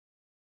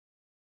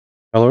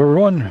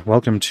everyone.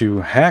 Welcome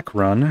to Hack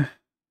Run.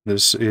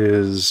 This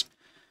is,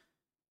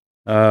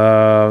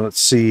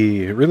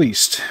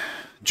 released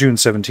June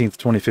 17th,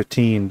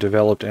 2015,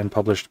 developed and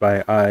published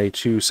by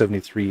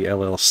I-273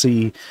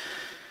 LLC.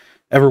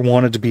 Ever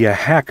wanted to be a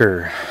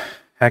hacker?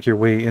 Hack your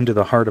way into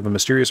the heart of a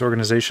mysterious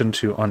organization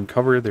to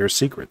uncover their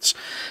secrets.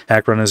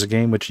 Hack Run is a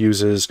game which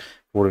uses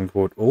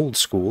quote-unquote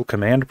old-school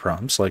command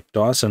prompts like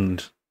DOS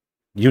and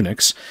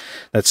UNIX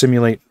that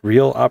simulate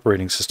real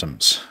operating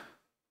systems.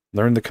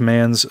 Learn the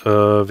commands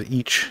of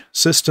each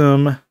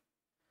system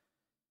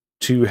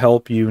to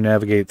help you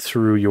navigate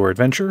through your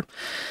adventure.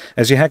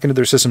 As you hack into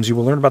their systems, you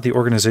will learn about the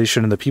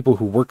organization and the people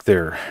who work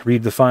there.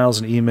 Read the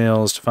files and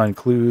emails to find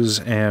clues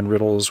and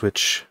riddles,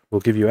 which will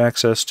give you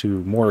access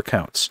to more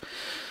accounts.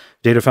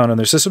 Data found on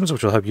their systems,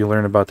 which will help you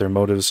learn about their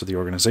motives of the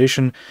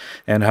organization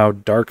and how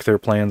dark their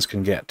plans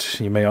can get.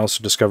 You may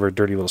also discover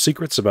dirty little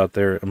secrets about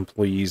their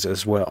employees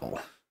as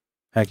well.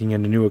 Hacking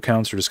into new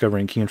accounts or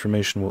discovering key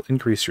information will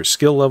increase your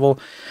skill level.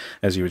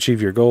 As you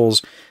achieve your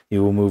goals,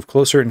 you will move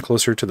closer and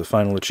closer to the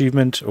final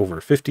achievement,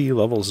 over 50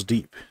 levels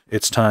deep.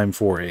 It's time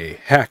for a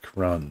hack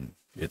run,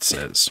 it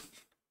says.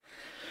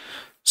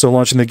 So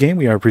launching the game,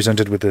 we are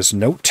presented with this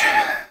note.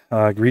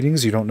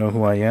 Greetings, you don't know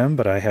who I am,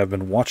 but I have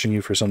been watching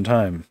you for some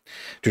time.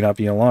 Do not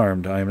be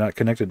alarmed, I am not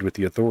connected with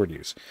the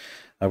authorities.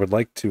 I would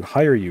like to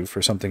hire you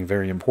for something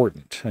very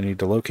important. I need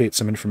to locate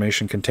some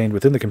information contained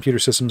within the computer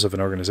systems of an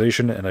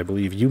organization, and I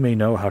believe you may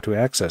know how to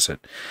access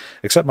it.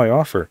 Accept my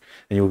offer,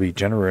 and you will be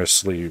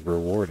generously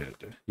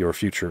rewarded, your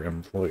future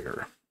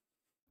employer.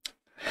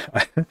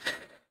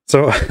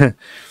 So,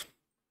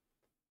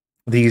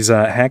 these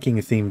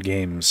hacking-themed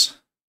games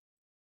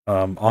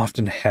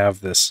often have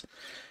this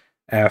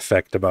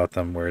affect about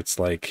them where it's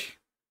like,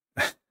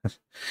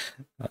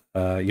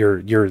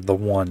 you're the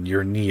one,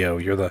 you're Neo,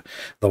 you're the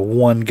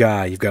one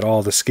guy, you've got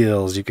all the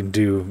skills, you can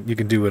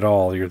do it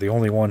all, you're the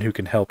only one who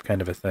can help,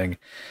 kind of a thing.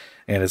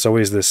 And it's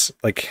always this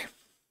like,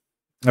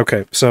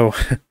 okay, so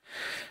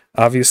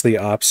obviously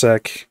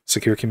OPSEC,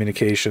 secure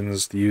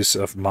communications, the use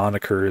of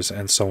monikers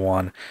and so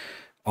on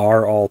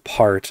are all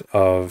part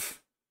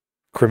of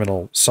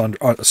criminal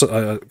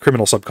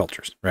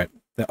subcultures, right?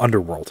 The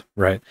underworld,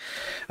 right?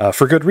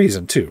 For good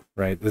reason too,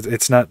 right?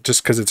 It's not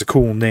just because it's a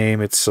cool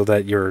name, it's so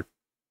that your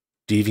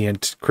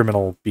deviant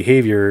criminal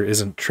behavior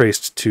isn't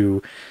traced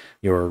to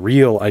your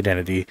real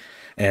identity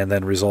and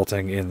then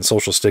resulting in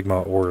social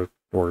stigma or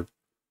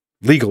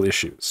legal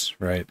issues,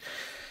 right?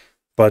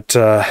 But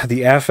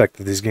the affect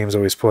that these games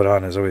always put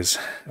on is always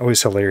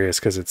hilarious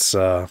because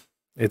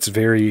it's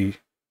very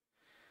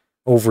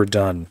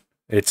overdone.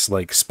 It's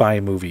like spy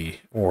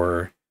movie,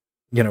 or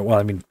well,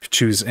 I mean,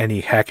 choose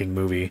any hacking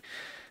movie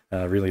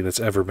really that's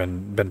ever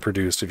been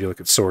produced. If you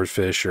look at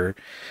Swordfish or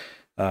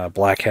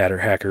Black Hat or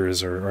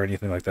Hackers or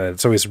anything like that,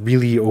 it's always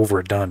really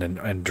overdone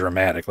and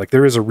dramatic. Like,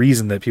 there is a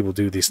reason that people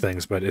do these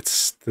things, but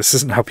this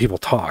isn't how people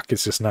talk.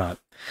 It's just not.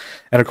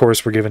 And of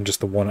course, we're given just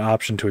the one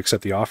option to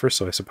accept the offer,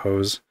 so I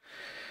suppose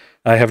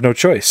I have no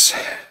choice.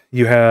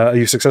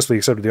 You successfully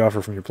accepted the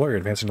offer from your employer,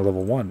 advancing to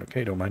level 1.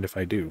 Okay, don't mind if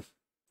I do.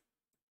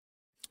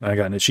 I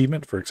got an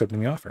achievement for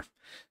accepting the offer.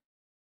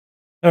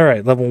 All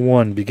right, level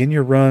 1. Begin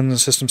your run.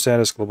 System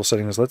status, global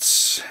settings.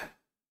 What's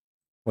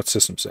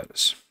system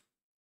status?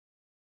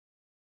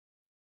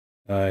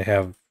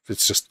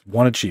 It's just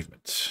one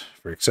achievement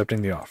for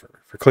accepting the offer.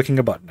 For clicking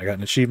a button. I got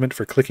an achievement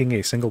for clicking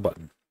a single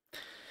button.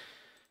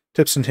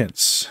 Tips and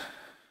hints.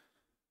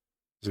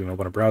 Is it going to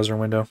open a browser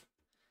window?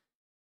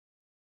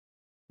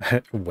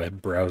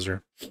 Web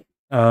browser.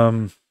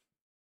 Runs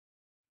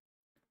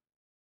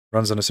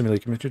on a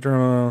simulated computer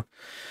terminal.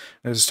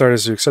 As a start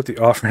is to accept the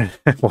offer.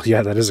 Well,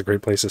 yeah, that is a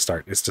great place to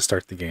start. Is to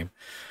start the game.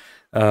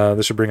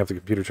 This should bring up the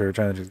computer terminal.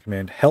 Trying to do the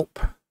command help.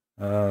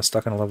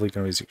 Stuck on a level, you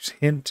can always use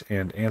hint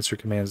and answer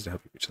commands to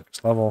help you reach the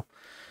next level.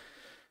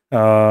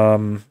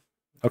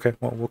 Okay,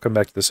 well, we'll come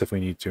back to this if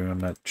we need to. I'm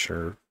not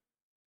sure.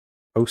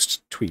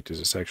 Post tweet. Is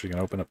this actually going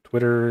to open up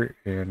Twitter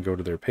and go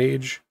to their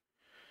page?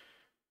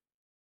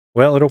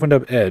 Well, it opened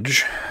up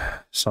Edge,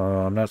 so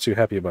I'm not too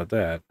happy about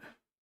that.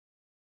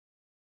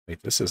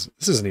 Wait, this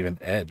isn't even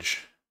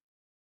Edge.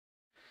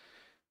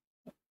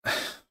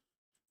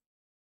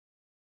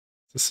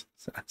 This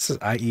is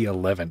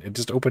IE11. It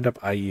just opened up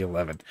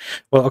IE11.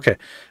 Well, okay.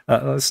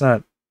 Let's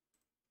not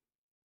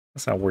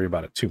worry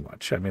about it too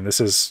much. I mean,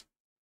 this is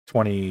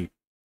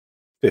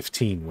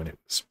 2015 when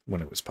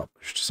it was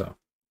published, so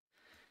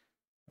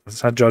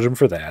let's not judge them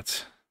for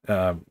that.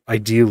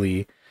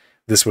 Ideally,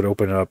 this would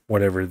open up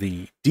whatever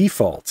the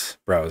default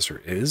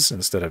browser is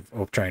instead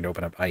of trying to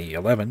open up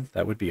IE11.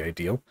 That would be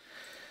ideal.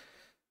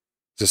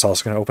 Is this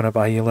also going to open up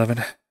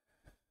IE11?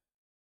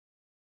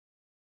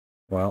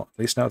 Well, at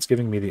least now it's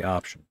giving me the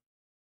option.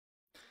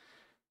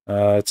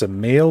 It's a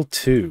mail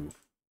 2.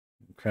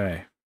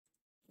 Okay.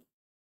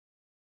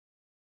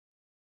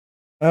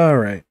 All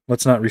right.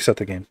 Let's not reset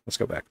the game. Let's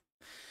go back.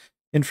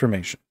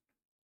 Information.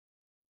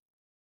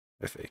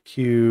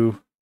 FAQ.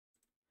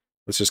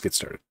 Let's just get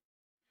started.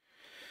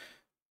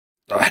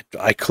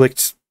 I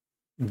clicked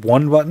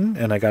one button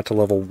and I got to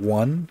level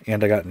 1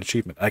 and I got an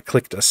achievement. I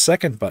clicked a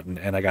second button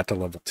and I got to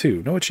level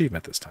 2. No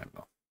achievement this time,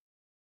 though.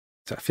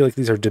 So I feel like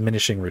these are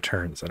diminishing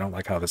returns. I don't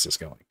like how this is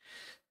going.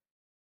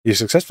 You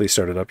successfully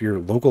started up your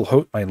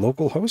my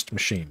local host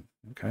machine.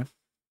 Okay.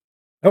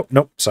 Oh,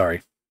 nope,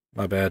 sorry.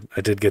 My bad.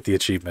 I did get the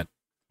achievement.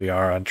 We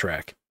are on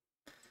track.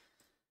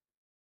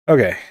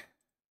 Okay.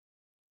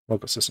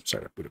 Local system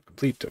startup boot up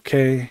complete.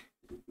 Okay.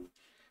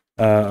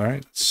 All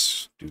right,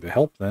 let's do the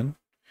help then.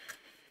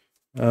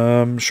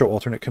 Show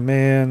alternate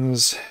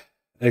commands.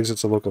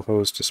 Exits a local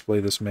host. Display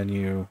this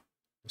menu.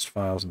 List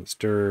files in this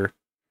dir.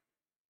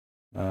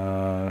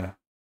 Check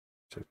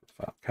the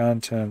file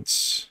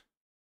contents.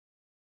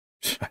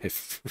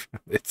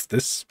 It's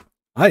this.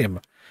 I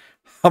am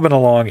humming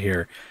along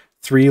here.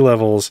 3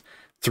 levels,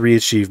 3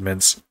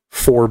 achievements,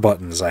 4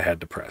 buttons I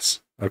had to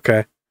press.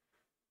 Okay.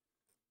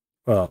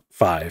 Well,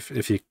 5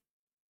 if you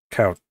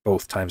count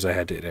both times I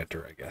had to hit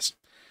enter, I guess.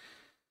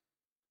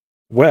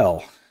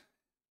 Well,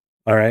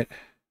 all right.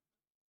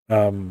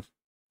 They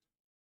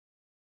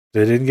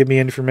didn't give me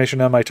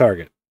information on my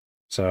target,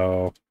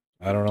 so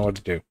I don't know what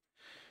to do.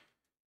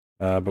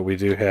 But we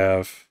do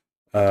have.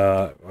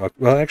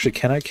 Well, actually,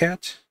 can I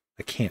cat?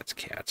 I can't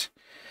cat.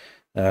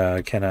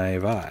 Can I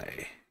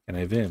vi? Can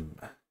I vim?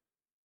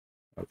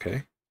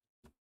 Okay.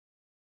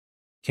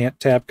 Can't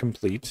tab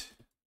complete.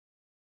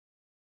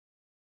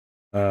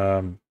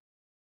 Type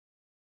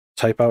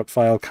out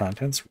file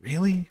contents.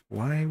 Really?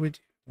 Why would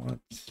you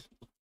want?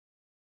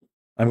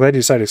 I'm glad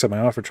you decided to accept my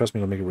offer. Trust me,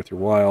 it'll make it worth your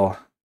while.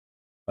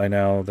 By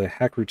now, the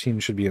hack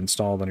routine should be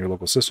installed on your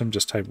local system.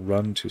 Just type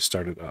run to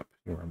start it up.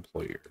 Your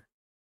employer.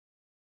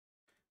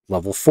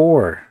 Level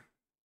 4.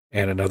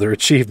 And another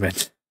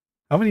achievement.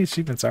 How many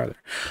achievements are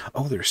there?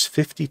 Oh, there's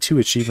 52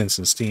 achievements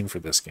in Steam for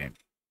this game.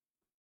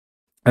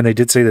 And they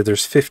did say that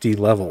there's 50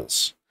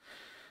 levels.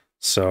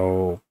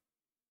 So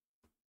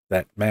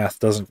that math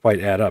doesn't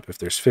quite add up. If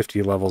there's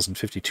 50 levels and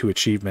 52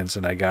 achievements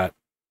and I got...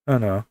 Oh,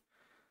 no.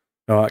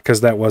 No, because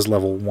that was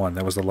level 1.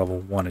 That was the level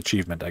 1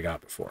 achievement I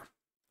got before.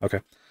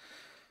 Okay.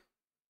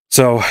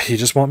 So you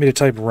just want me to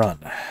type run.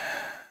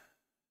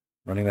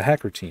 Running the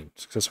hack routine.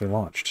 Successfully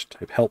launched.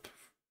 Type help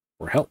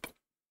or help.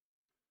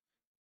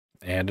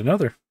 And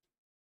another.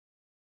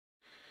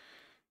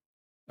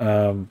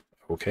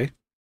 Okay.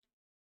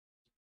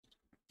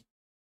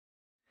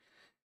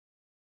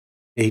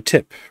 A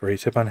tip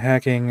on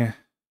hacking.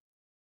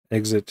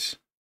 Exit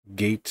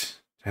gate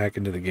to hack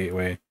into the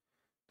gateway.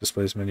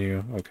 Displays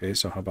menu. Okay,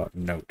 so how about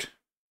note?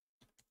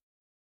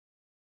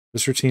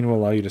 This routine will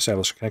allow you to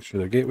establish a connection to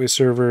their gateway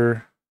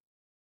server.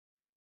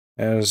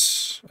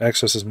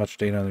 Access as much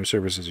data on their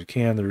servers as you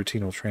can. The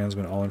routine will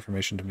transmit all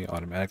information to me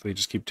automatically.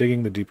 Just keep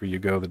digging. The deeper you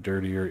go, the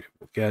dirtier it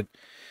will get.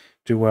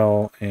 Do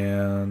well,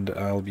 and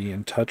I'll be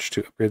in touch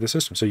to upgrade the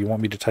system. So you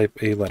want me to type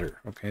a letter.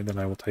 Okay, then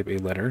I will type a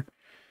letter.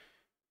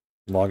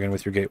 Log in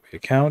with your gateway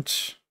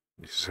account.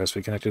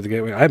 Successfully connected to the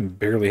gateway. I'm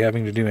barely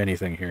having to do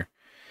anything here.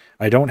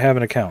 I don't have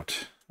an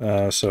account.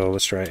 So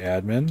let's try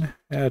admin.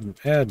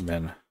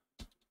 Admin.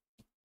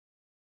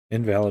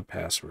 Invalid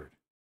password.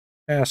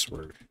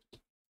 Password.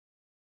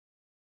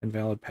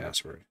 Invalid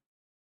password.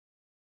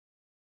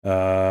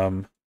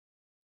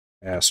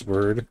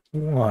 Password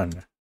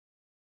 1.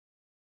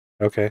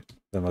 Okay,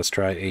 then let's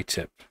try a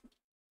tip.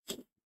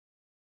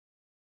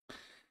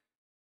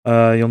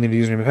 You'll need a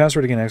username and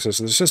password to gain access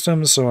to the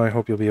system, so I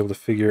hope you'll be able to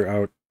figure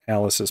out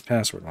Alice's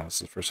password. Well, this is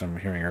the first time I'm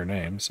hearing her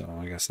name, so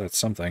I guess that's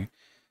something.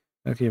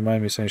 Okay, you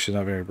mind me saying she's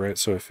not very bright,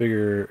 so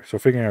figuring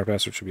out her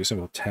password should be a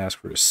simple task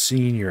for a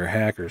senior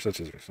hacker such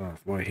as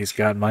yourself. Boy, he's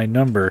got my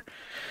number.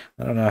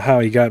 I don't know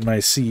how he got my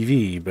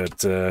CV,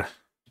 but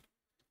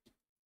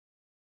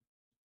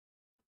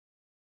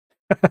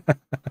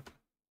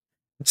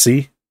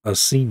see? A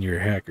senior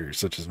hacker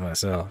such as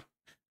myself.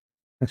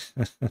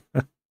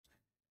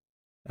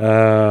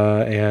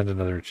 And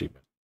another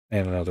achievement.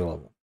 And another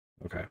level.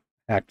 Okay.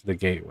 Hacked the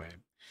gateway.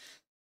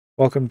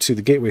 Welcome to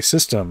the gateway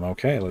system.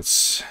 Okay,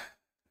 let's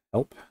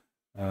help.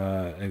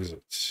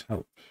 Exit.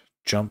 Help.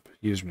 Jump.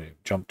 Username.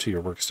 Jump to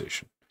your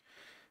workstation.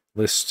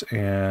 List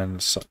and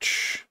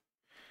such.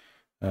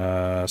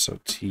 So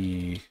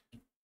T.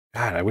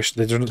 God, I wish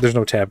there's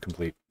no tab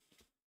complete.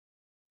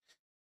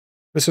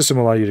 The system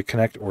will allow you to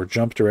connect or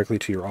jump directly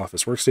to your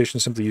office workstation.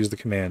 Simply use the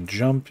command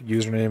jump,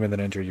 username, and then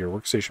enter your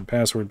workstation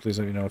password. Please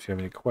let me know if you have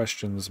any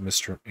questions,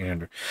 Mr.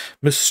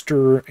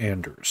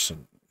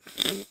 Anderson.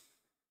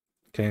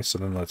 Okay, so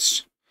then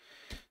let's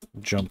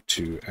jump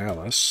to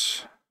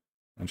Alice.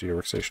 Enter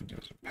your workstation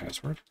user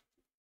password.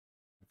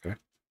 Okay.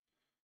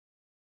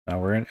 Now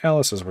we're in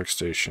Alice's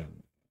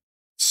workstation.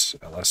 It's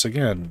Alice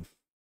again.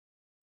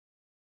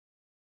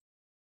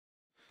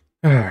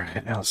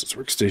 Alright, Alice's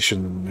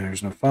workstation.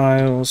 There's no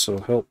file,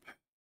 so help.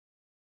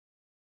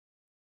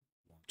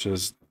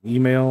 Just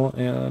email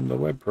and a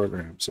web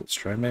program. So let's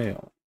try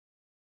mail.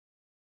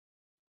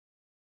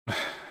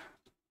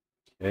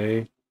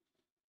 Okay.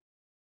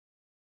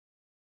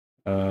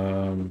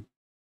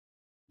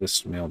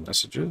 List mail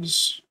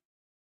messages.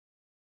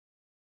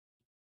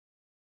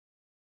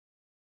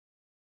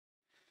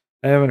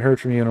 I haven't heard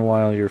from you in a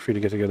while. You're free to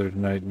get together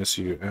tonight. Miss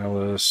you,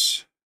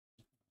 Alice.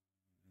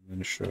 And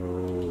then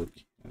show.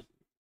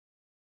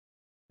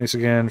 Thanks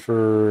again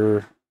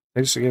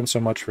so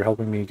much for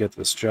helping me get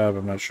this job.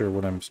 I'm not sure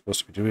what I'm supposed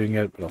to be doing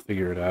yet, but I'll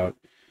figure it out.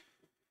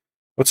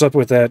 What's up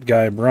with that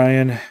guy,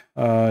 Brian?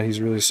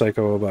 He's really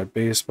psycho about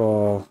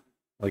baseball.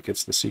 Like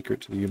it's the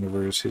secret to the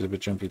universe. He's a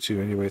bit jumpy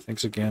too. Anyway,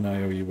 thanks again.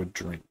 I owe you a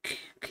drink.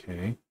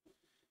 Okay.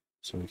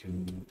 So we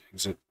can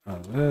exit out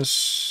of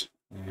this.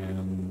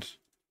 And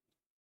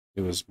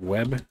it was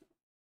web.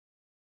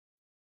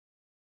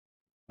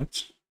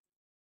 What?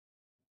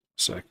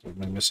 Sec, what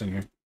am I missing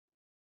here?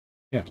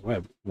 Yeah,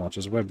 web.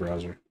 Launches a web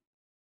browser.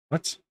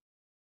 What?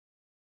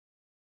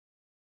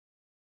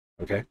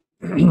 Okay.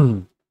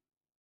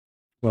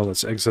 Well,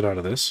 let's exit out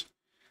of this.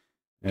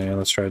 And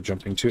let's try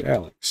jumping to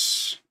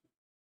Alex.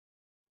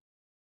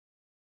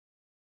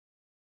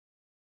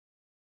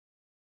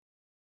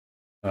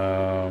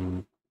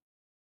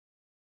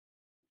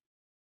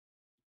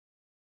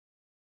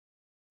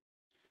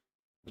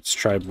 Let's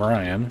try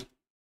Brian.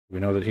 We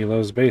know that he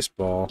loves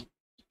baseball.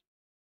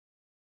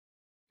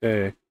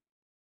 Okay.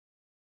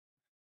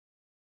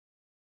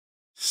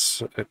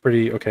 So,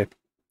 pretty okay.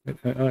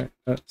 All right,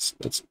 let's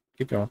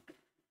keep going.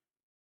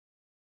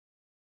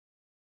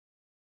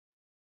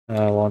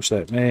 Launch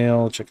that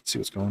mail. Check and see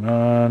what's going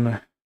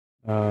on.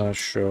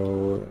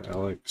 Show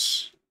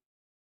Alex.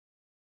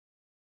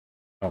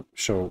 Oh,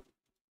 show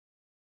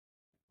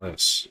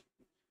this.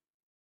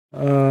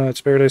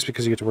 It's paradise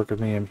because you get to work with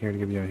me. I'm here to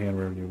give you a hand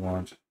wherever you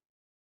want.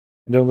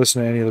 And don't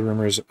listen to any of the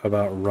rumors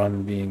about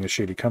Run being a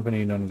shady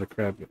company. None of the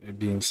crap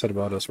being said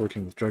about us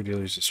working with drug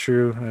dealers is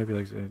true. I'd be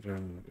like, blah,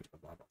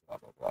 blah, blah,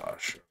 blah, blah.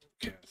 Show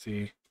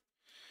Kathy.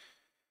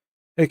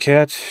 Hey,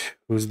 Kat.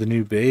 Who's the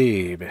new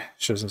babe?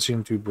 She doesn't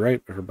seem too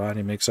bright, but her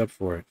body makes up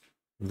for it.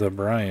 The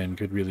Brian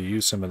could really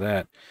use some of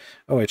that.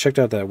 Oh, I checked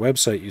out that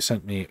website you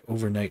sent me,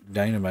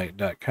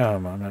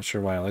 overnightdynamite.com. I'm not sure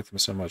why I like them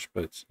so much,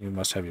 but you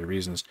must have your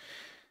reasons.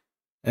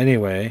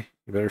 Anyway,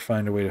 you better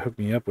find a way to hook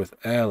me up with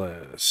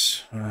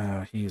Alice. Do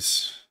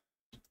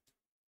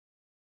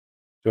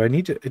I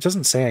need to... It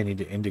doesn't say I need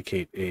to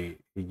indicate a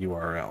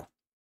URL.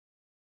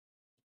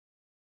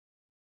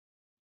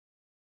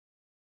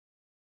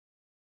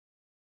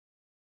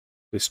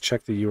 Please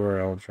check the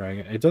URL and try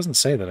it. It doesn't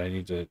say that I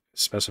need to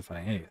specify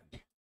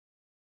anything.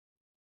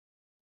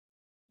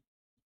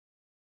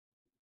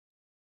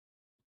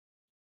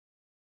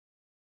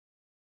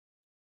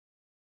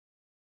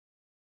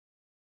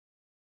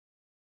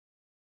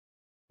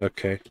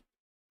 Okay.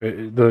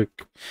 The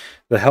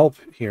help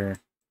here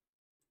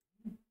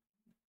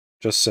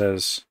just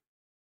says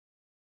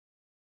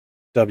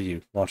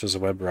W launches a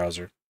web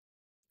browser.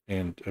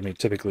 And I mean,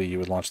 typically you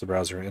would launch the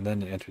browser and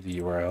then enter the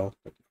URL.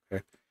 But,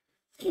 okay.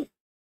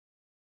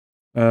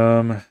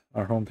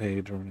 Our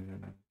homepage.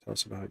 Tell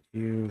us about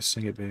you.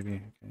 Sing it, baby.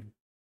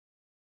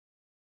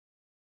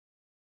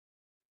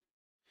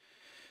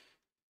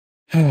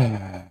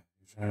 Okay.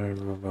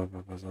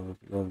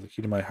 The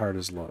key to my heart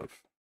is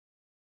love.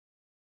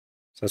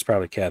 So that's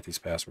probably Kathy's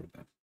password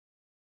then.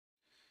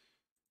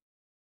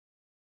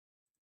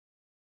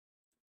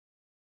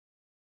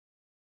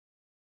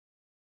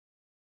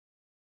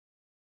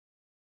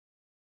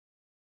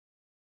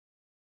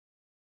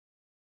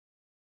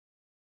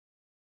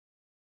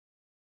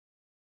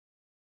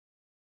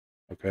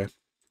 Okay.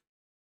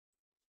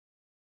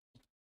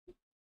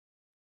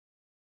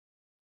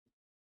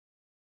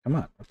 Come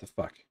on. What the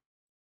fuck?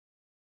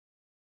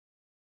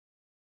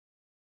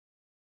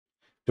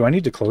 Do I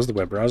need to close the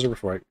web browser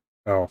before I...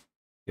 Oh,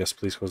 yes,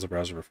 please close the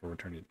browser before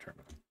returning to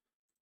terminal.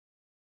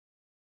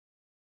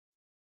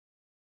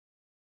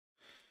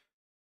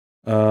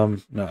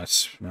 No,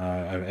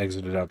 I've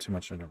exited out too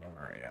much. I don't know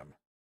where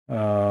I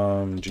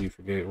am. G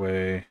for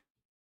gateway.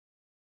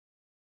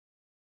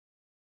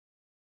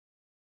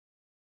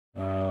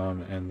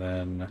 And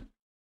then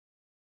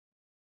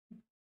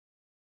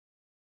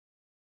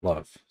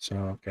love. So,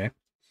 okay.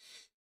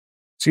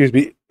 Excuse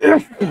me.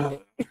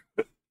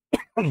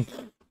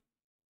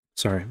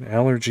 Sorry,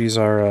 allergies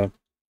are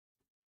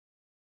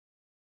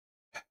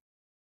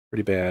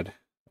pretty bad.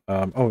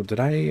 Oh, did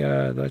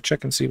I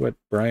check and see what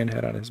Brian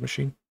had on his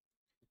machine?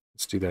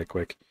 Let's do that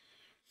quick.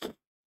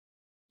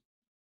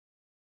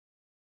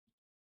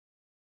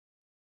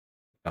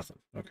 Nothing.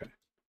 Okay.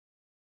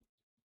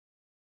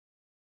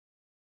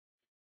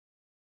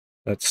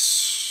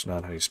 That's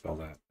not how you spell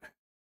that.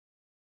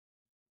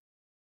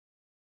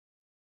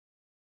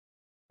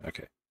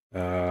 Okay.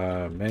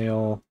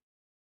 Mail.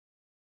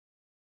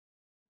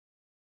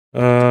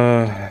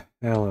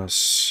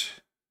 Alice.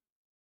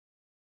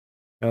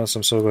 Alice,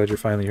 I'm so glad you're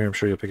finally here. I'm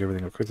sure you'll pick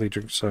everything up quickly.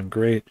 Drinks sound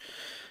great.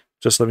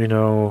 Just let me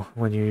know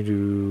when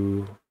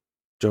you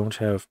don't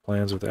have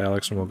plans with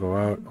Alex and we'll go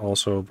out.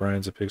 Also,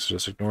 Brian's a pig, so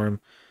just ignore him.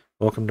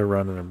 Welcome to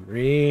Run, and I'm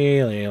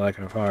really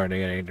looking forward to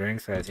getting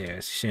drinks with you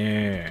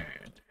soon.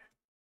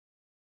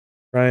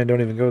 Brian,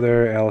 don't even go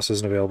there. Alice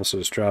isn't available, so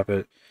just drop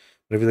it.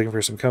 But if you're looking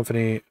for some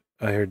company,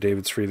 I heard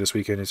David's free this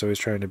weekend. He's always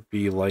trying to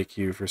be like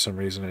you for some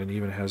reason, and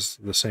even has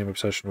the same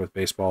obsession with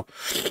baseball.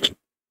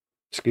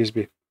 Excuse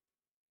me.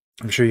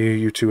 I'm sure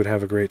you two would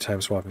have a great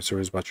time swapping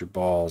stories about your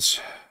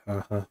balls.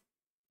 Uh-huh.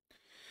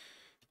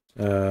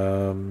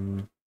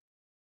 Um,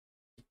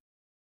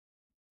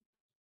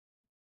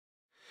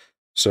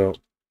 so,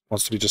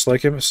 wants to be just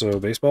like him, so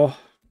baseball?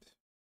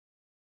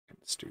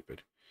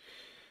 Stupid.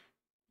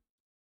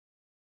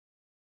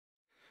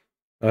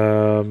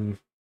 Um,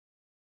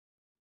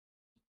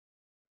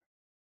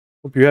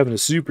 Hope you're having a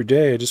super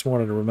day. I just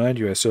wanted to remind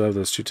you I still have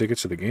those 2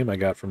 tickets to the game I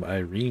got from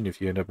Irene if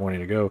you end up wanting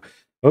to go.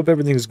 Hope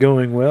everything's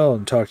going well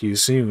and talk to you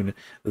soon.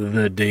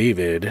 The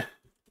David.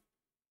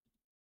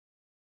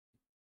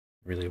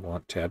 Really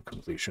want tab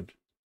completion.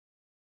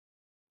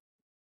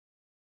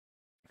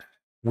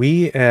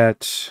 We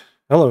at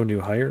Hello,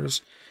 new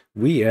hires.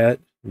 We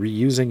at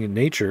Reusing in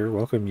Nature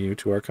welcome you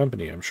to our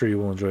company. I'm sure you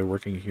will enjoy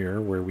working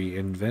here where we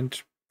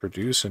invent,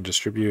 produce, and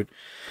distribute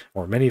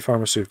or many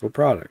pharmaceutical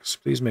products.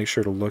 Please make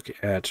sure to look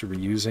at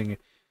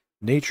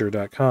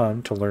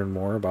reusingnature.com to learn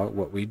more about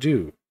what we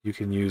do. You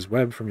can use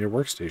web from your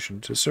workstation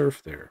to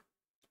surf there.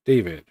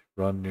 David,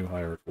 run new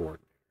hire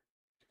coordinator.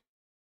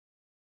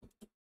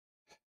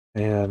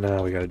 And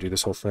now we got to do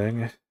this whole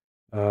thing.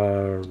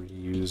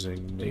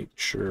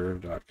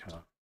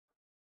 Reusingnature.com.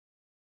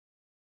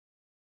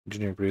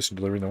 Engineering, producing,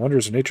 delivering the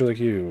wonders of nature like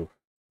you.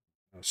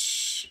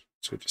 Yes.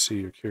 It's good to see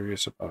you're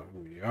curious about who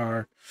we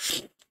are.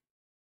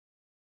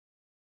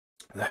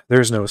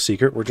 There's no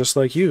secret. We're just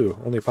like you,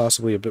 only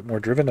possibly a bit more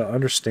driven to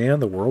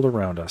understand the world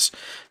around us.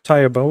 Tie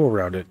a bow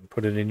around it and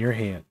put it in your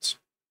hands.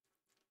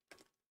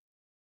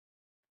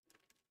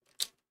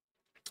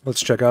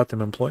 Let's check out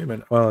them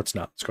employment. Well, it's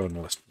not. Let's go down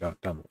the list. Down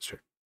the list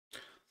here.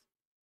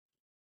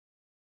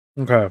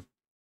 Okay.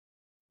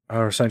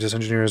 Our scientists,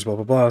 engineers, blah,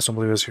 blah, blah. Some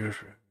believe us here.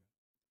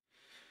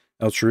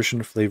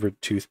 Altruition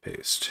flavored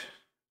toothpaste.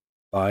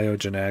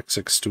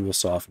 Biogenaxic stool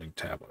softening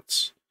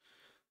tablets.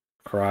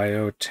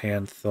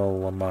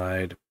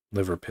 Cryotanthalamide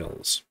liver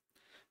pills.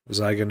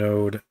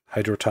 Zygonode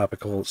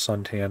hydrotopical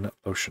suntan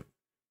lotion.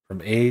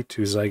 From A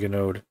to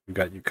Zygonode, we've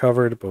got you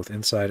covered, both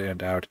inside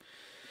and out.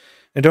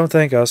 And don't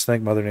thank us,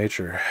 thank Mother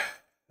Nature.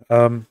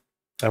 I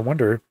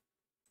wonder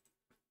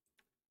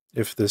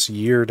if this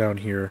year down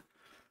here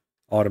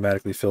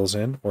automatically fills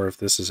in, or if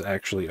this is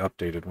actually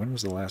updated. When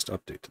was the last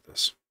update to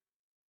this?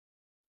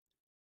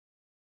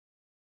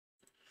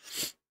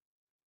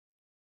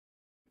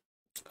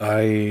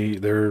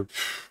 There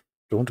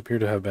don't appear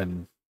to have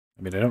been.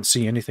 I mean, I don't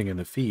see anything in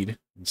the feed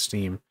in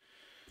Steam.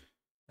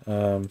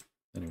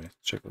 Anyway,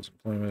 check those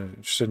employment.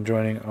 Interested in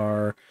joining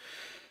our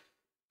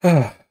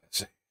let's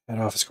see, an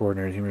office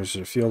coordinator, human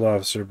resources field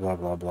officer, blah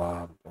blah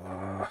blah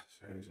blah.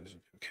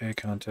 Okay,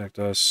 contact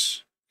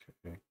us.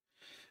 Okay.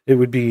 It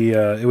would be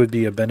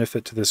a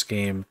benefit to this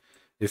game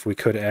if we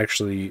could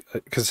actually,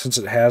 because since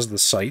it has the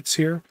sites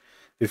here,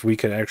 if we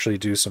could actually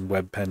do some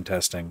web pen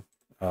testing,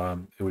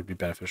 it would be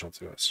beneficial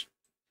to us.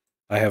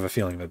 I have a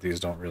feeling that these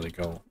don't really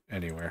go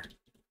anywhere.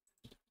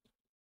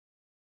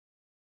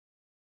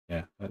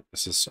 Yeah, I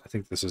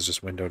think this is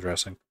just window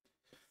dressing.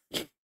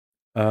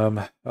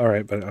 All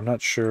right, but I'm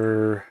not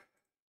sure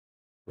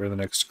where the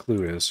next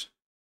clue is,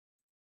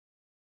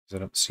 because I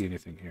don't see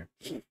anything here.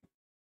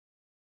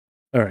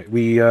 All right,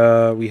 we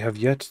have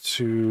yet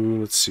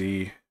to, let's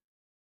see,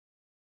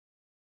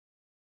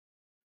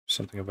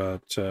 something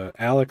about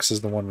Alex is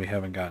the one we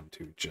haven't gotten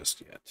to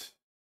just yet.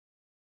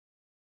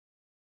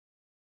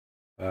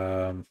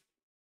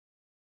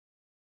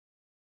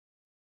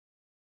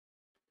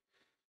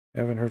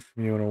 Haven't heard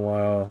from you in a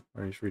while.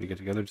 Are you free to get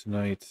together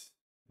tonight,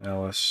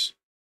 Alice?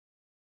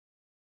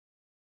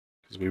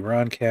 Because we were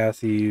on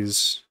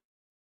Kathy's,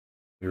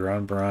 we were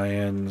on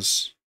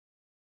Brian's.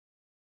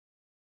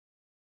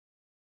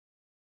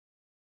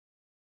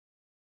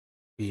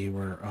 We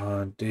were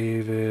on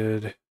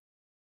David.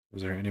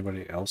 Was there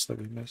anybody else that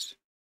we missed?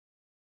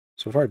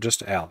 So far,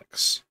 just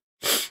Alex.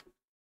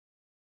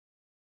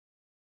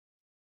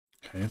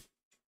 Okay.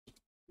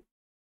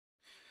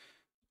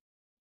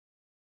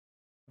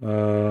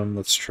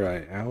 Let's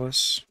try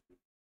Alice.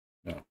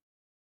 No.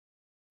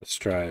 Let's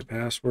try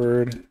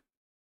password.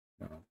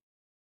 No.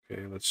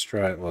 Okay, let's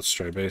try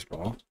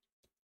baseball.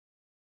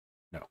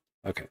 No.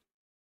 Okay.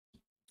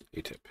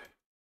 A-tip.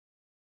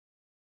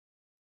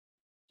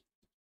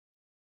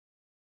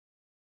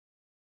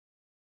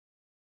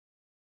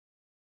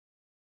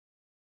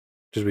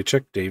 Did we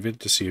check David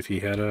to see if he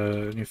had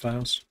any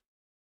files?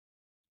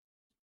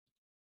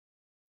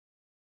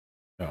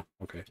 No.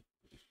 Okay.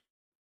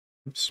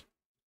 Oops.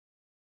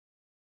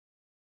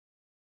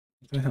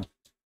 What the hell?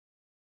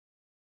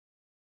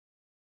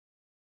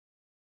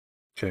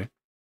 Okay.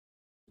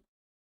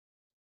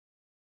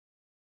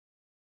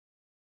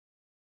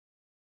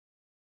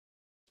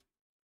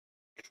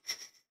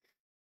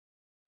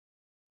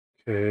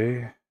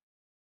 Okay.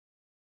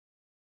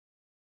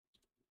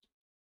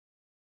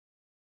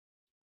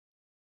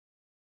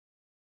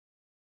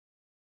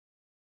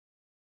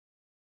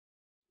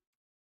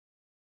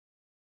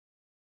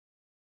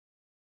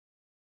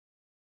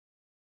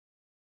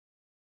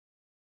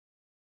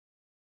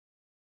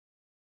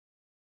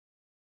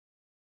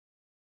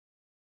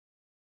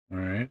 All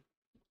right.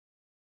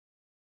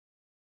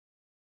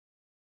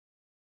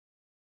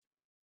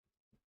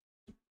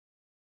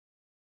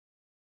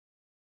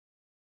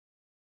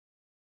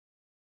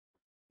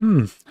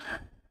 Let's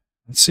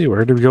see,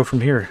 where do we go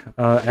from here?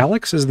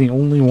 Alex is the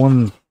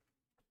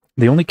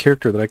only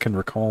character that I can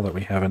recall that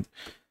we haven't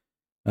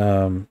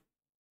done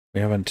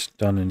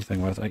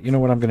anything with. You know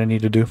what I'm going to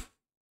need to do?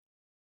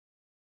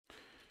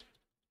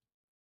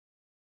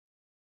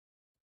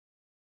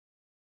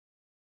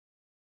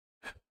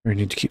 We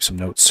need to keep some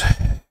notes.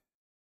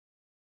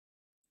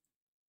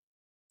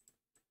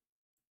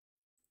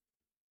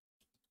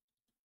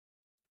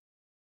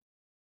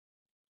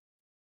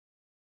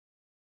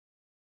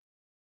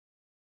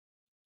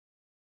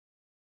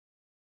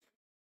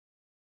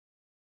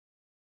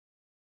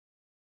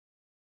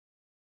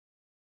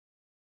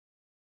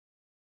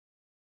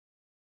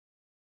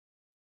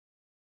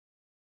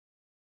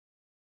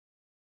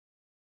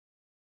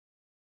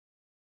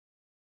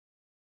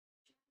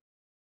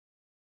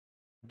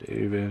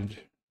 David,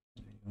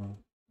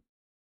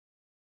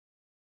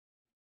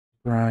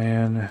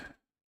 Brian,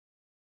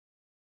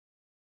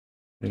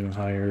 new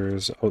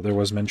hires. Oh, there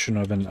was mention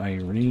of an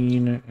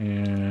Irene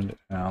and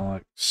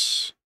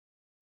Alex.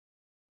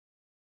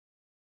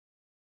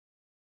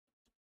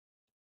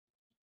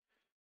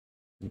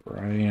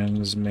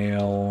 Brian's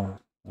mail.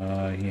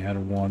 He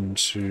had one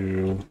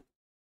to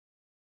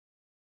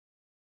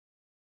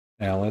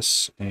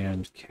Alice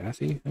and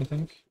Kathy, I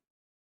think.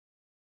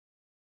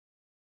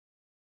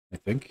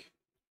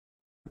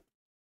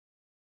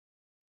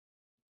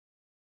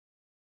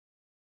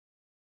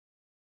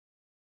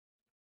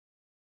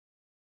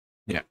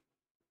 Yeah.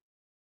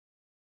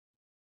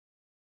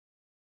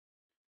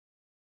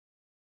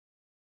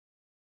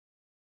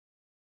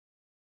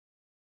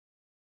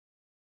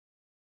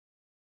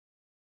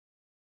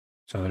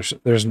 So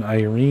there's an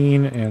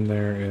Irene and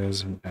there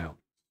is an Alex.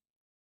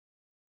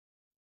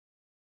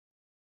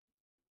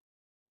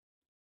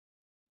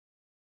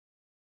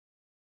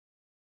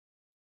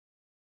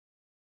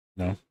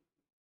 No.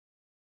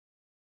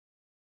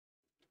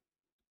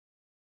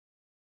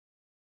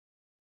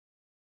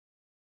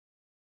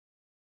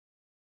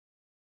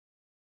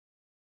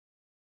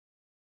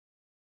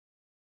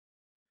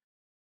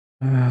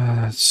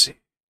 Let's see.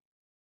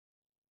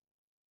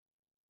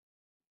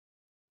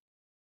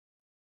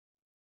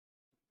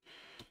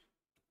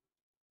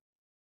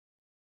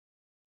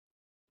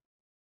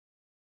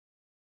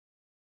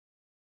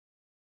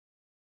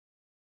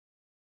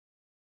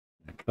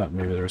 I thought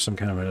maybe there was some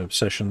kind of an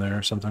obsession there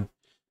or something.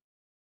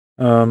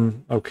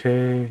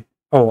 Okay.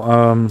 Oh,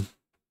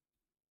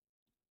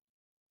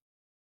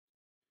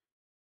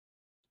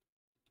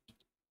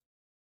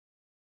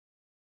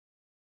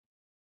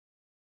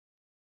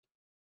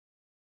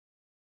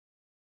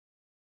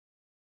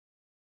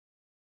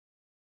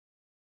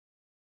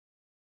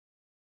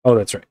 oh,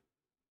 that's right.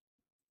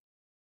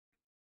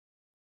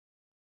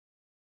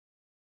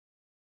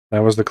 That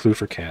was the clue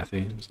for Kathy.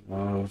 It was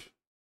love.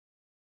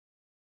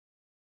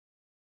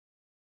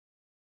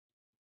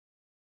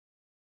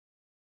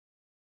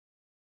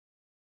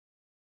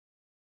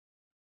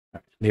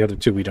 The other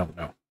two we don't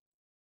know.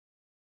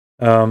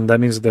 That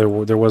means there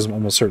was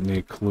almost certainly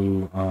a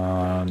clue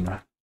on.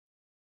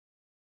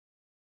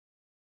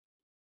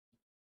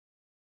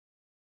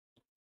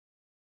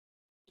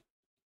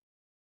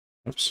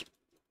 Oops.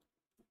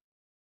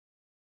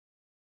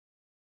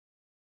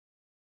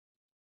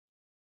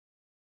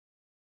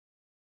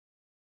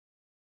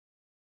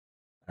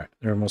 All right,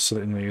 there almost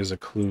certainly is a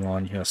clue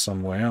on here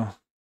somewhere.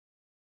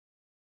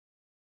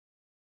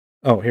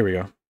 Oh, here we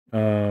go.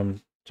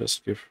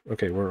 Just give.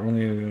 Okay, we're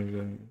only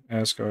going to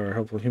ask our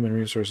helpful human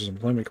resources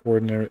employment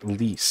coordinator,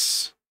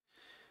 Lise,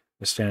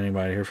 is standing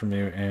by to hear from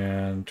you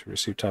and to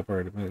receive top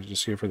part.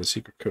 Just here for the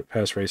secret code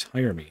passphrase.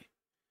 Hire me.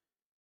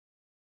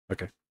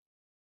 Okay.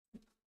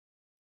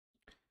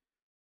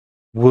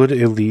 Would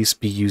Elise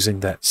be using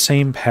that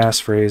same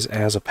passphrase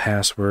as a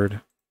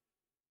password?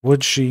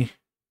 Would she?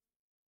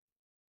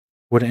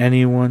 Would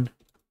anyone?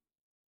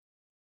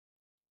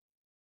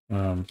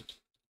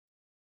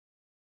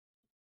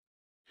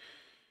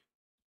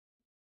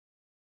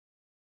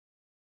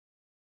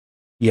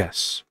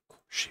 Yes, of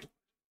course she.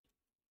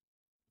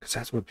 Because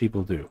that's what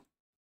people do.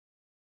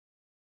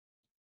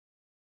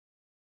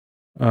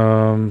 We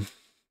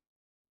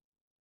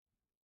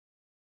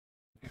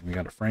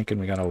got a Frank and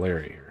we got a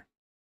Larry here.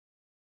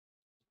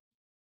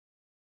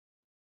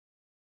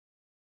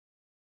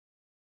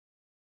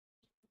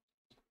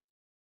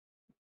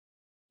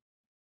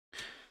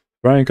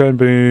 Brian Con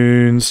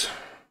Beans.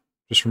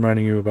 Just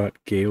reminding you about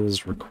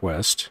Gail's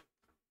request.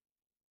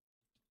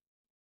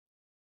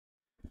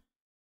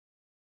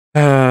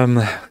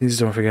 Please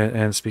don't forget,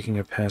 and speaking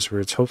of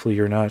passwords, hopefully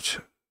you're not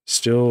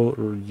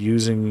still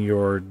using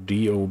your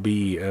DOB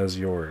as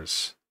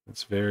yours.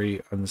 It's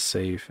very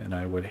unsafe, and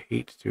I would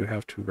hate to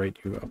have to write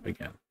you up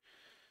again.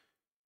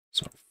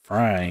 So,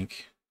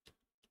 Frank,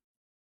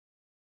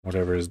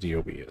 whatever his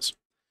DOB is.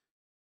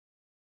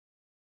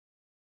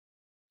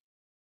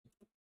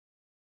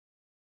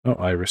 Oh,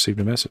 I received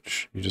a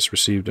message. You just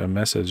received a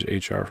message,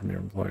 HR, from your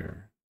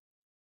employer.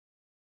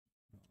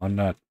 I'm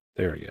not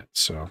there yet,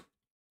 so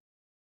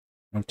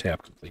I'm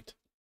tab complete.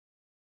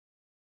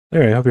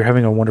 Anyway, I hope you're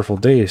having a wonderful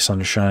day,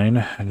 sunshine.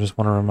 I just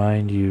want to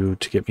remind you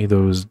to get me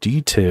those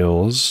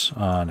details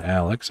on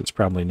Alex. It's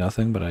probably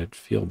nothing, but I'd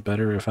feel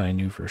better if I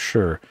knew for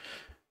sure.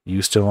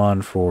 You still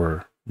on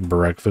for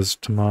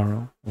breakfast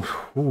tomorrow?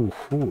 Ooh,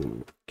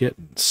 ooh,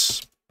 getting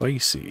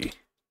spicy.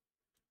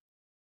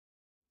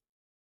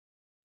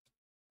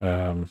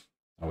 Oh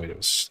wait, it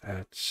was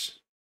at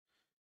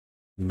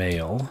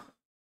mail.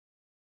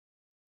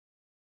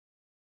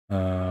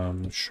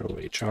 Show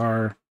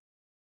HR.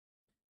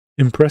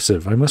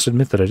 Impressive. I must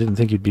admit that I didn't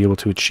think you'd be able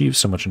to achieve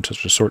so much in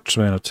such a short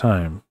span of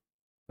time.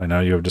 By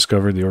now you have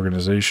discovered the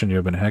organization you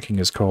have been hacking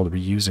is called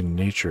Reusing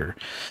Nature.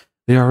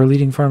 They are a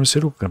leading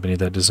pharmaceutical company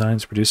that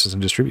designs, produces,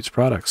 and distributes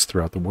products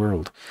throughout the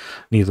world.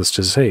 Needless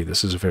to say,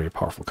 this is a very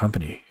powerful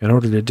company. In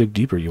order to dig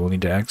deeper, you will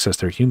need to access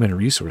their human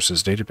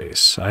resources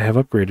database. I have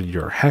upgraded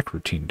your hack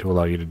routine to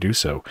allow you to do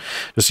so.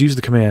 Just use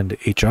the command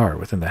HR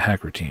within the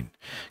hack routine.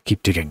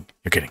 Keep digging.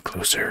 You're getting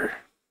closer.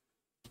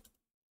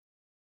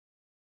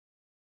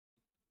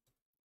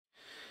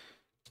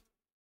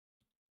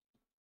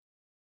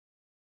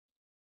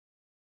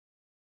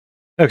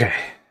 Okay.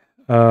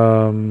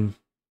 Oh,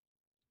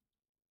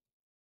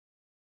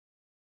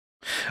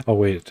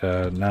 wait,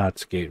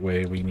 not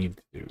gateway. We need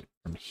to do it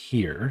from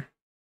here.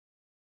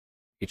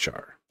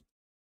 HR.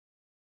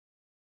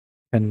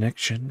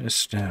 Connection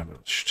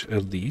established.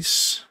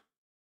 Elise.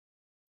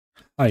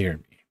 Hire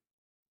me.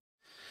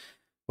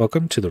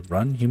 Welcome to the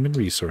Run Human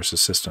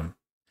Resources System.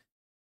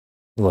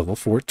 Level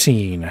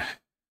 14.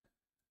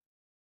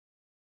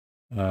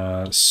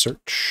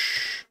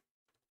 Search.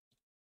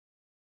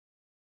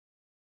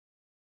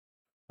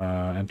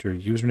 Enter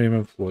username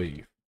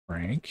employee.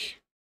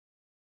 Frank.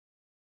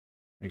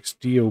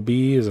 Next DOB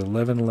is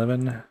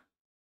 1111.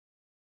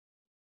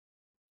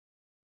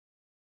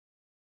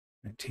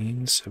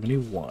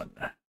 1971.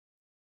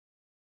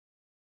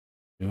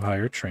 New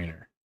hire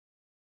trainer.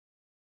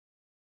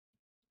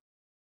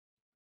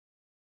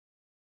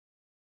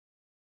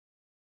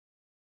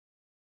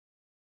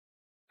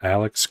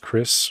 Alex,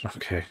 Chris.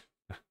 Okay.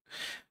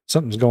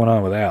 Something's going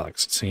on with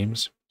Alex, it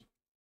seems.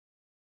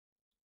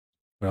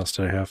 What else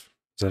did I have?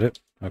 Is that it?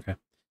 Okay.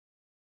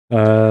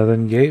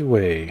 Then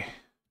gateway.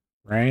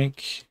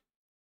 Rank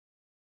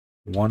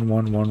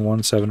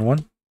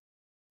 111171.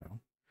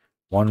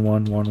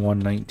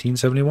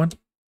 11111971.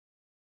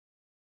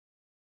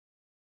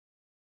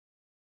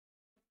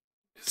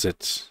 Is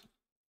it?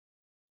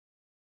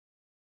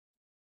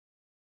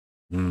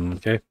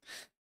 Okay.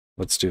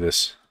 Let's do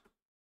this.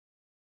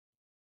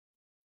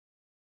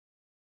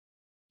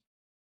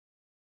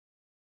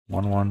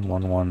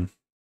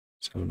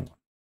 111171.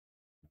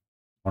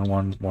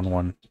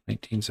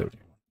 11111971.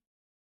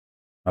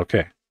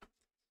 Okay.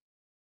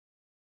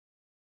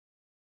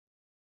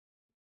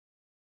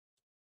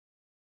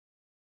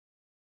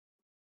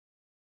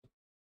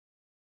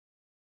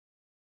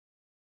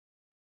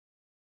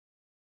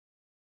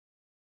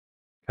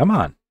 Come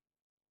on.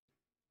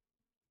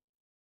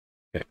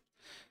 Okay.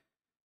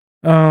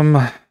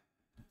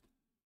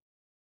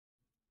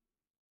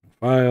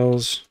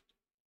 Files.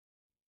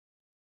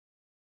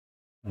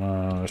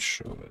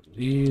 Show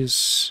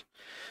these.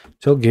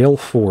 Tell Gail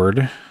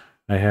Ford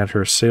I had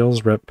her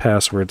sales rep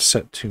password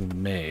set to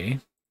May,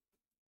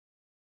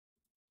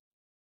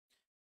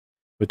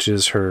 which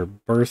is her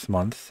birth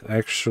month.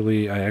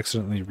 Actually, I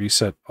accidentally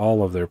reset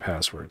all of their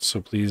passwords,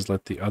 so please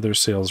let the other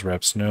sales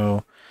reps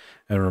know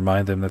and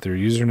remind them that their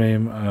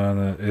username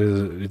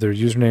their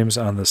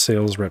usernames on the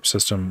sales rep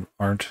system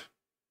aren't.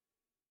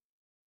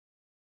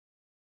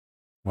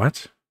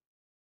 What?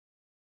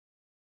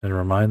 And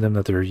remind them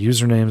that their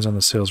usernames on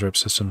the sales rep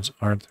systems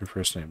aren't their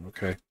first name.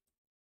 Okay.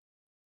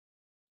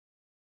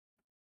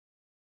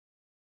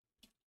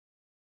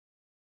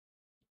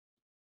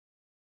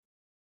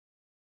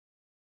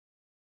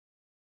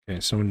 Okay,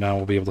 so now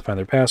we'll be able to find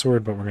their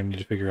password, but we're going to need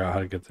to figure out how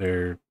to get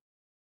their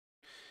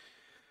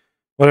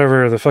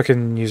whatever, the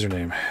fucking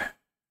username.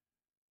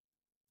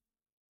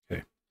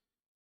 Okay.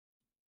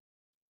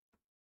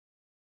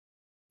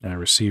 I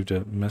received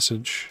a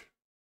message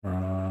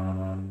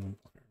from...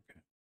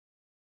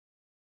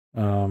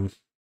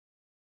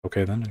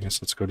 okay then, I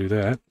guess let's go do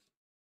that.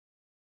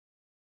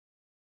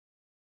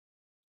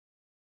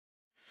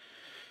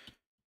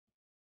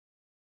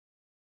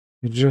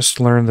 You just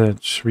learned that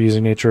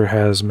Reusing Nature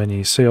has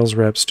many sales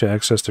reps. To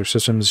access their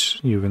systems,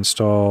 I've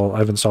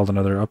installed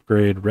another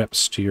upgrade,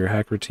 reps to your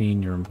hack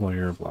routine, your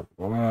employer, blah,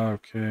 blah, blah.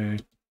 Okay.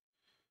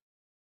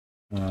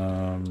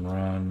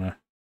 Run,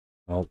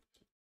 help,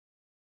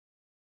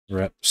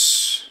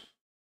 reps,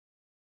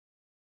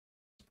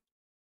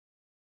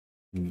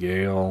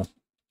 Gail,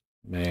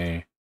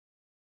 May,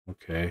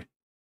 okay.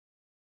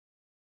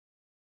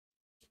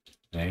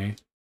 May,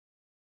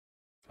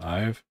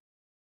 5.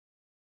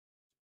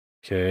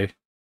 Okay.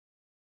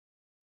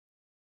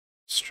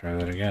 Let's try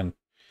that again.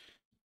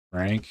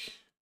 Rank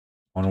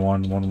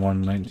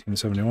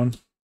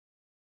 11111971.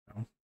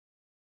 No.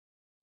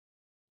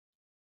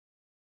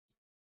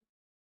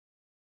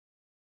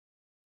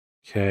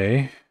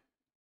 Okay.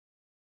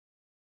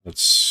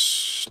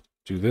 Let's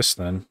do this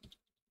then.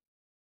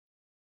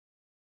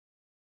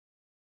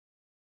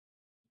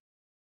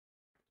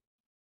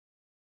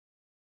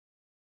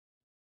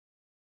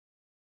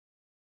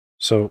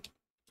 So,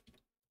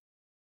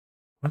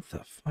 what the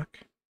fuck?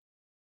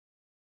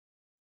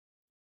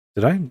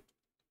 Did I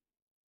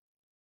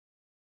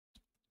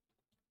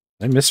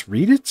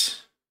misread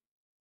it?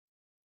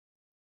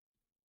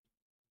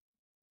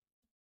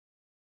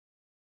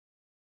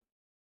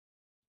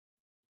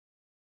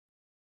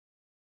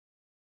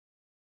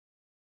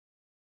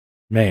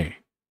 May.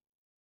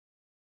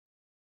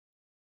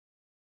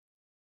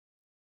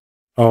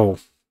 Oh,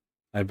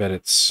 I bet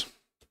it's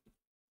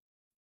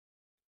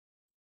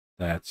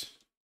that.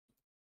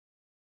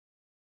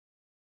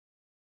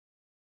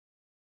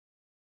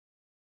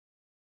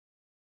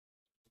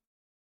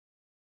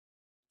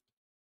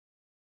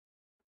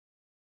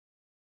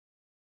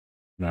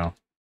 No.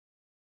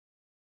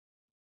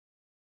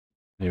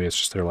 Maybe it's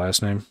just their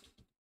last name.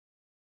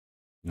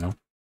 No.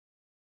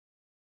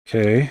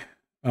 Okay.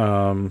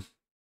 Um,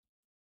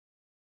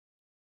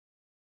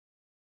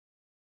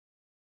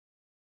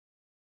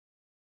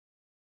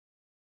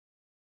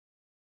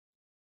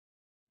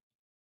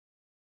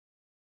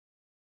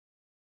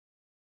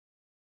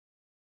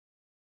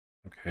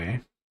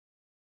 okay.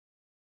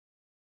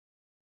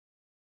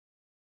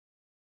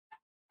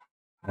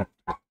 Oh,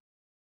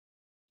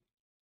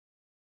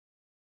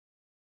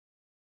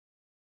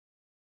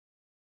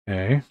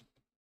 okay.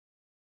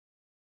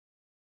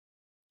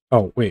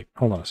 Oh, wait.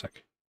 Hold on a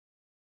sec.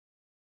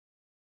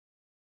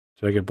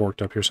 Did I get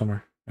borked up here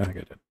somewhere? I think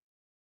I did.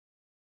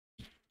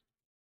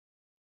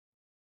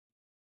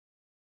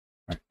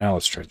 All right, now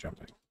let's try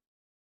jumping.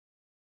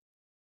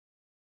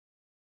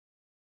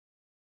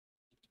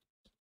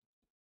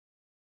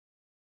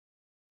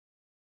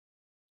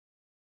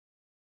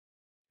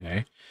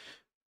 Okay.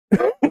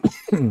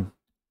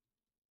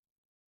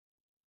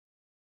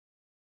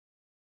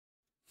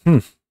 Hmm.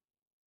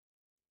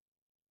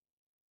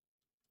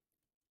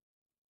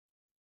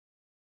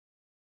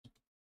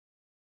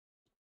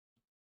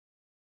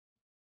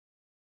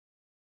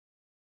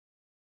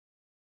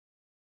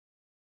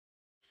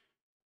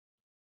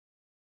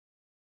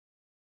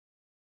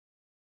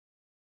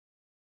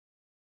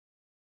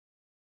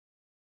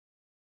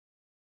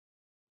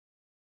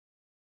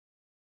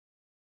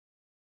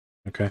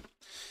 Okay.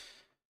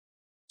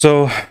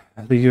 So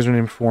the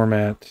username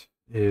format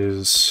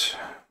is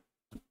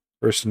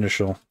first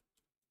initial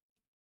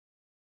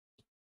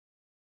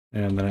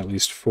and then at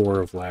least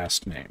 4 of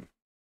last name.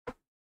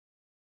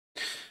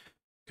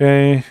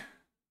 Okay.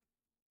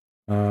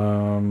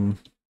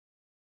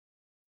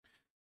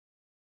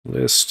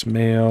 List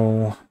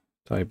mail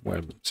type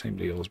web, same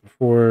deal as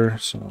before.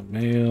 So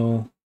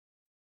mail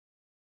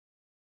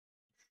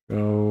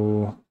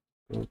go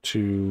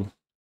to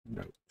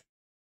note.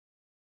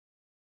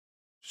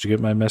 Did you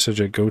get my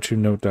message at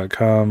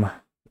gotonote.com?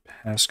 The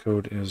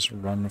passcode is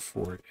run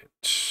for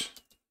it.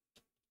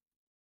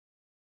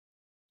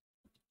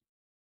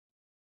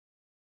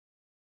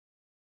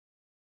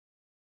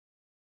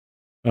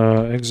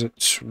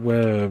 Exit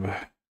web.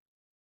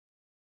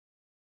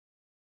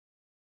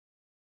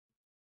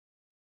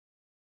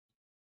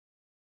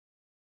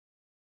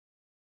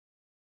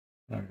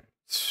 All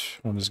right.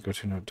 One is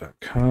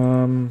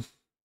gotonote.com.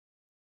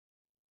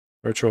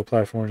 Virtual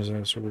platform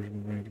design server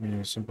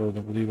community simple to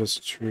believe it's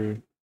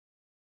true.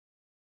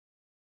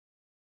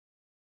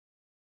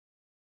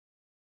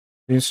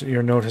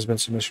 Your note has been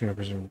submission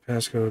representing the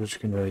passcode, which you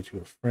can relay to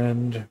a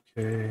friend.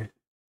 Okay.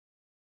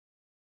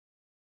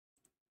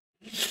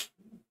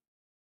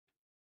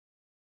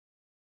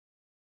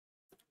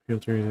 Feel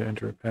free to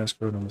enter a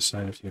passcode on the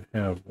site if you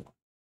have one.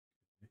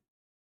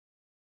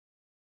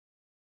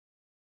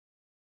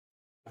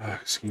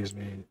 Excuse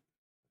me.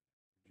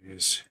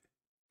 Jeez.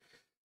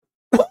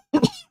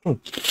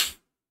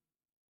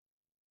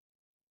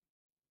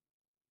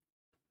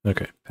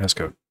 Okay,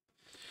 passcode.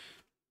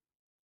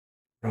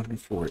 Run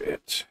for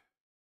it.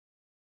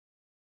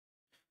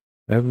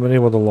 I haven't been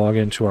able to log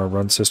into our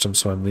run system,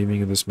 so I'm leaving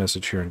you this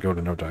message here and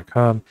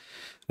gotonote.com.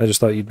 I just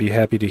thought you'd be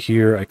happy to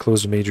hear I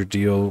closed a major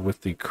deal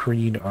with the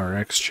Crean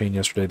RX chain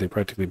yesterday. They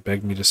practically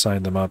begged me to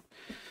sign them up.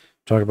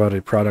 Talk about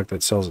a product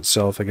that sells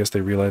itself. I guess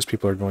they realized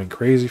people are going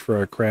crazy for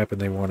our crap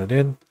and they want it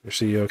in. Their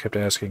CEO kept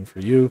asking for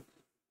you.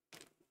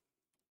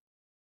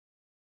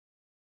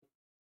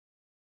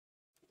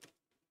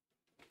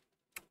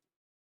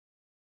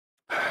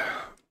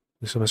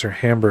 Lisa Mr.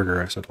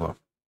 Hamburger, I said hello.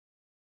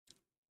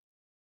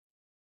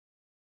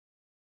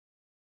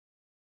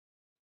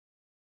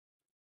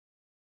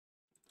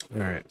 All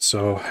right,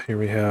 so here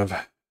we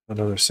have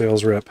another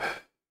sales rep.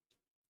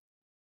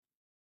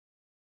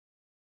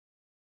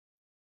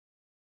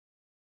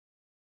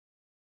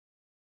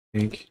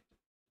 Pink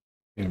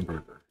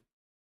hamburger.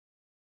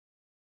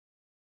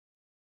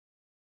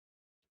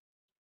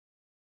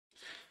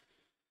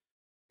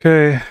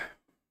 Okay.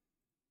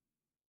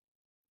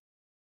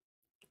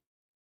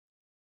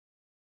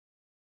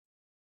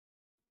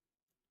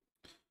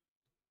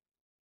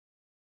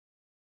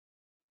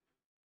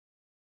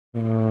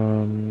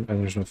 And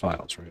there's no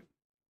files, right?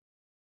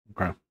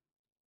 Okay.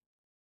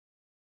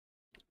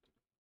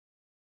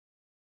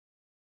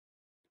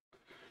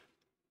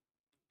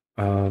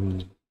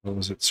 What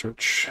was it?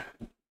 Search.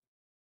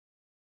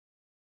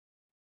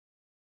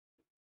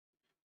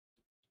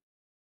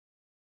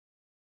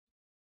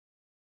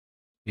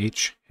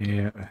 H,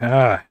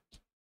 ah,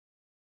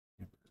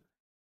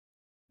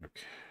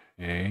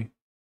 okay.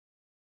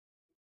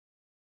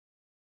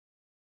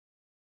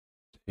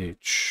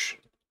 H,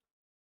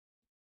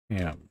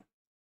 ham.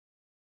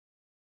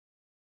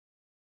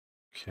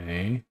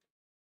 Okay.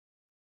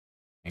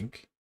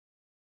 Ink.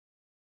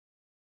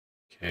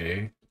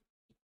 Okay.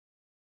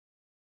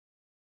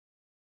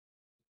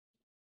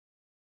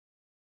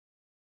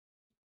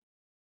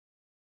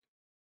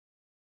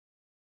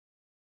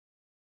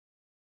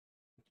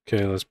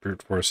 Okay, let's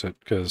brute force it,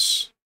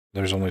 because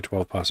there's only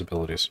 12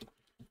 possibilities.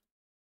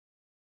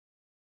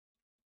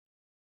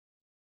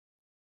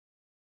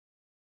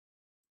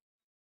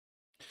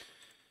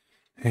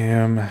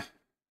 Ham.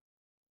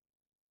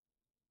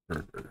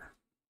 Burger.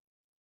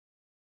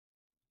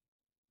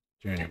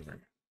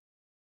 January.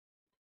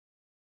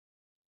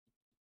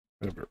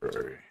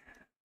 February.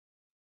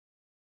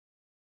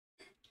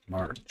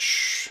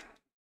 March.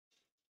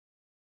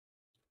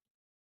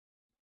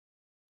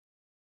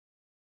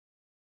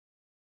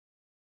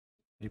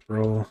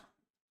 April.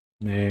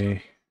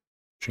 May.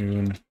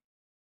 June.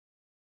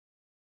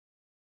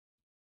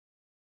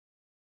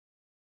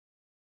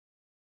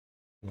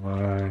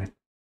 July.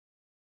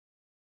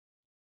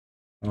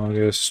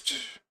 August.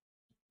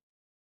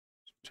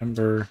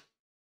 September.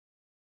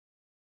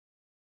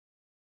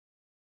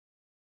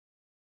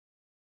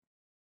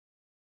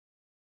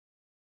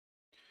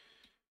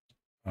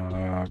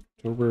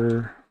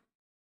 October.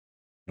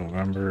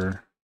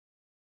 November.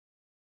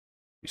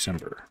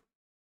 December.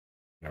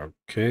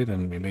 Okay,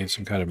 then we made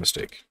some kind of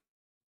mistake.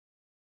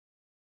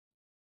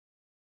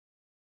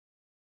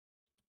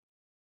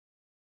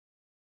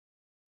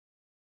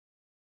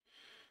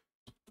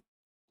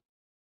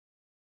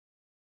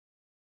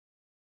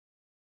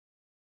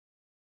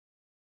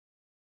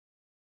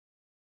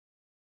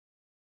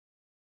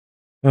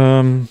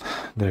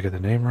 Did I get the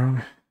name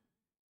wrong?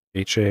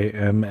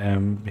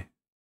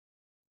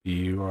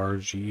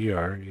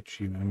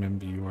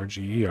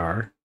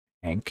 Hammburger.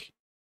 Hank.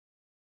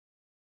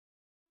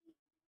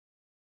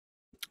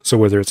 So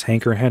whether it's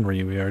Hank or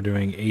Henry, we are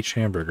doing H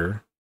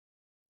hamburger.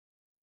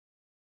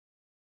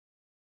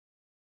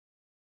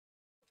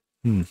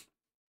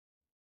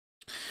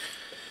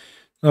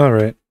 All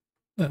right.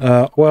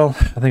 Well,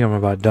 I think I'm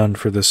about done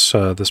for this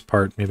this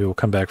part. Maybe we'll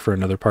come back for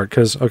another part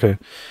because okay.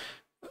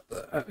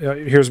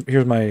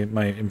 Here's my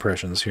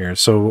impressions here.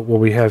 So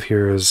what we have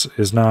here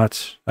is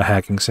not a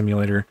hacking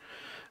simulator.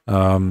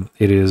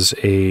 It is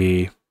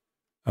a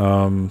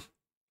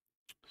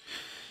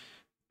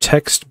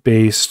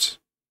text-based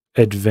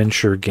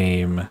adventure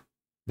game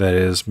that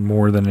is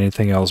more than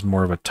anything else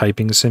more of a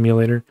typing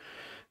simulator.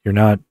 You're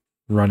not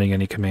running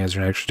any commands.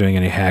 You're not actually doing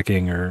any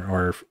hacking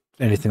or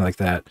anything like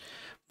that.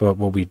 But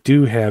what we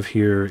do have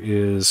here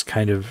is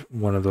kind of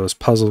one of those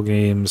puzzle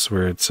games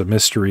where it's a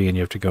mystery and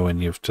you have to go and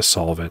you have to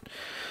solve it.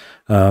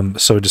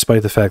 So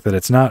despite the fact that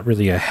it's not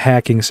really a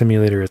hacking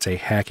simulator, it's a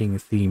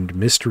hacking-themed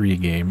mystery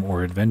game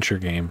or adventure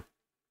game,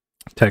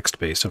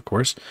 text-based, of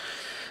course.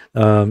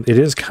 It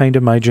is kind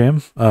of my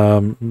jam.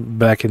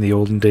 Back in the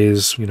olden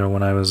days, you know,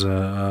 when I was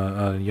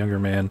a younger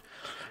man,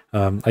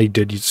 I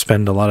did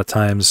spend a lot of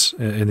times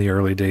in the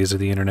early days of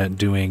the internet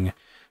doing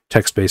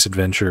text-based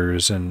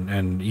adventures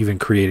and even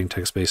creating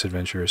text-based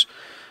adventures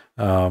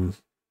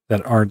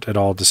that aren't at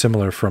all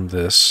dissimilar from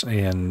this.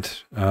 And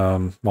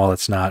while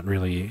it's not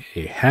really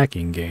a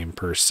hacking game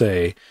per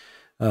se,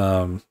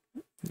 you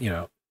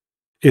know,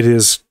 it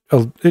is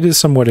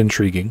somewhat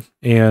intriguing,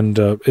 and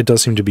it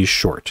does seem to be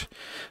short.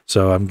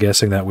 So I'm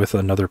guessing that with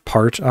another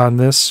part on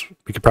this,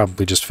 we could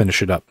probably just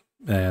finish it up.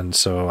 And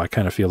so I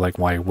kind of feel like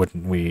why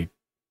wouldn't we?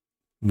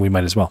 We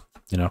might as well.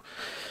 You know,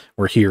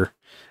 we're here,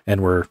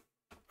 and we're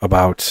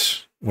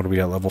about, what do we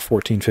got, level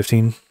 14,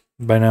 15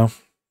 by now?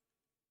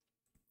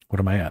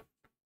 What am I at?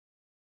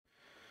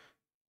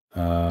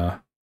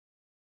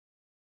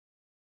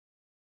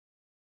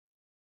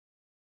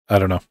 I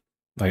don't know.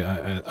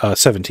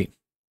 17.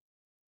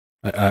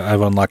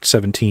 I've unlocked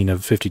 17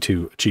 of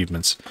 52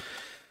 achievements.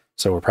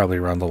 So we're probably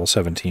around level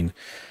 17.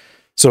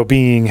 So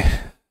being,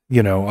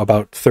 you know,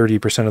 about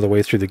 30% of the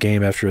way through the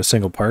game after a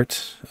single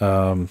part,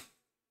 I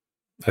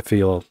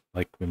feel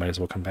like we might as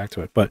well come back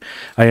to it. But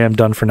I am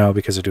done for now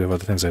because I do have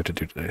other things I have to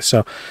do today.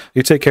 So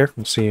you take care.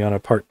 We'll see you on a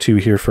part 2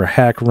 here for a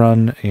hack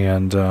run.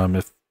 And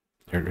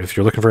if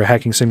you're looking for a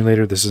hacking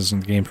simulator, this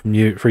isn't the game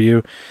for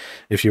you.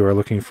 If you are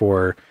looking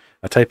for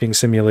a typing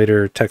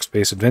simulator,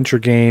 text-based adventure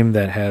game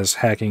that has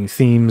hacking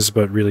themes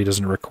but really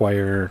doesn't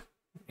require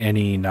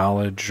any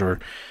knowledge or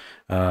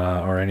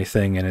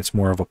anything, and it's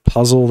more of a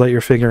puzzle that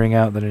you're figuring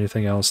out than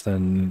anything else,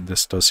 then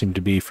this does seem to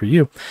be for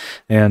you.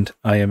 And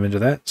I am into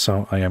that,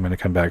 so I am going to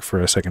come back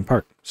for a second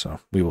part. So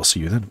we will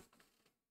see you then.